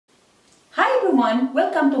everyone,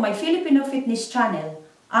 welcome to my Filipino fitness channel.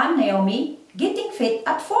 I'm Naomi, getting fit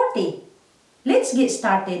at 40. Let's get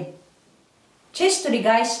started. Cheers to the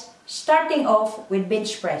guys, starting off with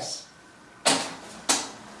bench press.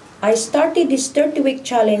 I started this 30-week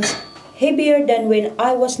challenge heavier than when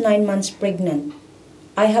I was 9 months pregnant.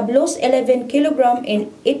 I have lost 11 kilograms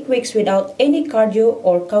in 8 weeks without any cardio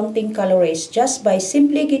or counting calories, just by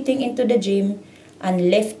simply getting into the gym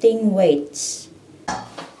and lifting weights.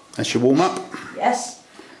 That's your warm-up? Yes.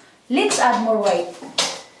 Let's add more weight.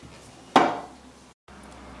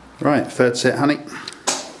 Right, third set, honey.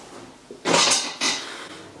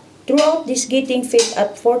 Throughout this Getting Fit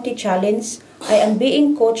at 40 challenge, I am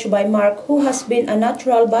being coached by Mark, who has been a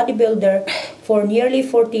natural bodybuilder for nearly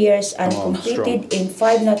 40 years and competed in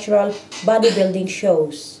 5 natural bodybuilding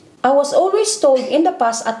shows. I was always told in the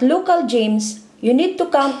past at local gyms, you need to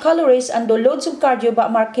count calories and do loads of cardio,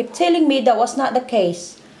 but Mark kept telling me that was not the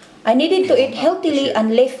case. I needed to eat healthily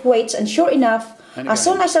and lift weights, and sure enough, as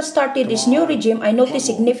soon as I started this new regime, I noticed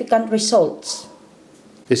significant results.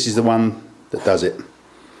 This is the one that does it.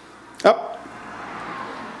 Up.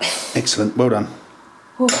 Excellent, well done.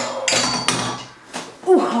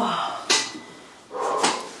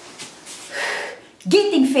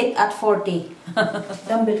 Getting fit at 40.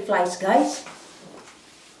 Dumbbell flies, guys.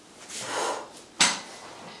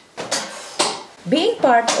 Being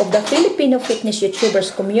part of the Filipino fitness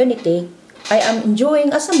YouTubers community, I am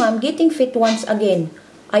enjoying as a mom getting fit once again.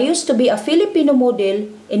 I used to be a Filipino model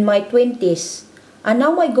in my 20s, and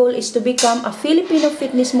now my goal is to become a Filipino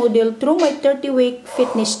fitness model through my 30-week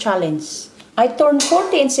fitness challenge. I turned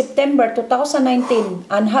 40 in September 2019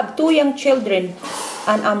 and have 2 young children,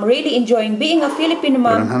 and I'm really enjoying being a Filipino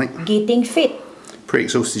mom getting fit.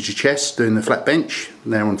 Pre-exhausted your chest, doing the flat bench,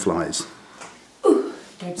 now on flies. Ooh,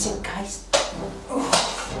 that's it, guys.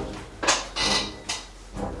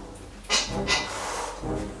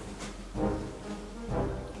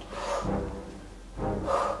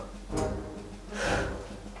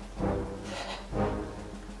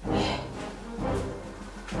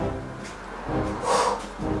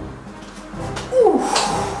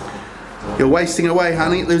 You're wasting away,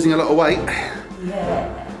 honey, losing a lot of weight. Yeah.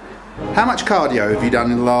 How much cardio have you done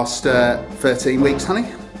in the last 13 weeks,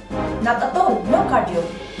 honey? Not at all, no cardio.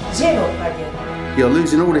 Zero cardio. You're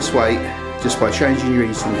losing all this weight just by changing your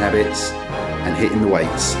eating habits and hitting the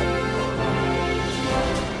weights.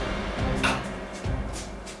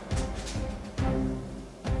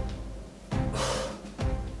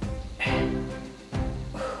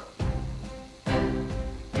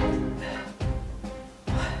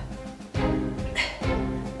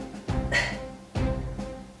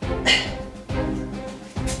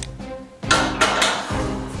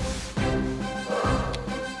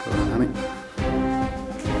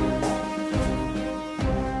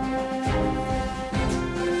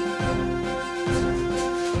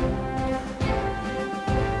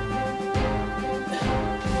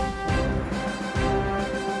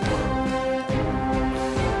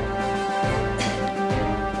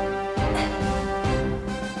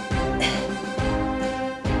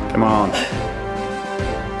 Come on.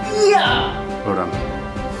 Yeah. Well done.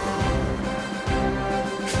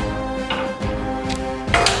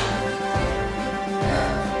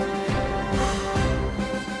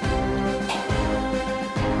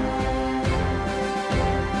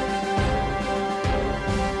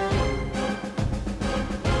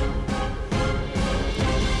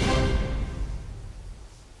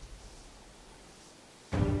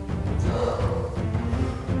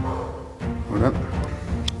 Well done.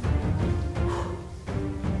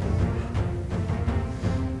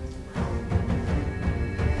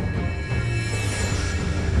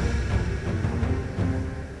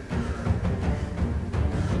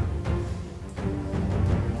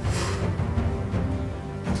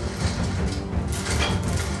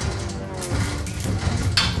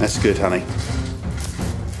 That's good, honey.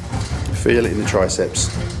 Feel it in the triceps.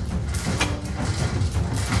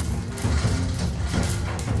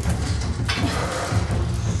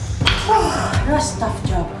 That's a tough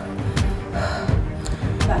job.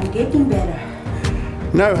 But I'm getting better.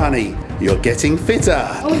 No, honey, you're getting fitter.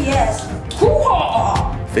 Oh yes.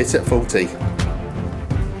 Fit at 40.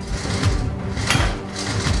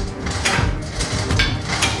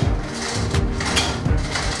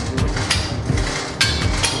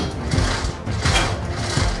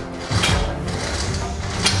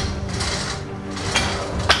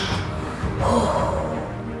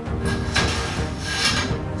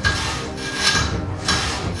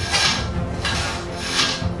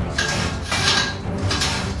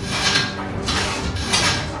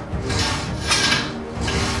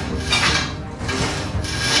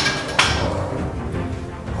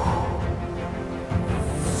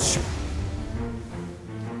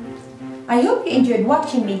 I hope you enjoyed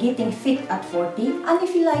watching me getting fit at 40. And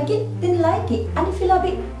if you like it, then like it. And if you love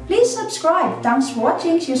it, please subscribe. Thanks for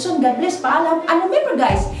watching. See you soon. God bless. Paalam. And remember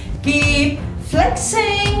guys, keep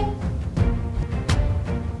flexing!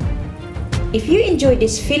 If you enjoyed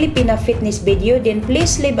this Filipina fitness video, then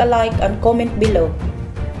please leave a like and comment below.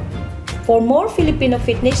 For more Filipino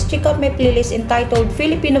fitness, check out my playlist entitled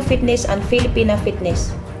Filipino Fitness and Filipina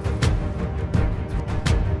Fitness.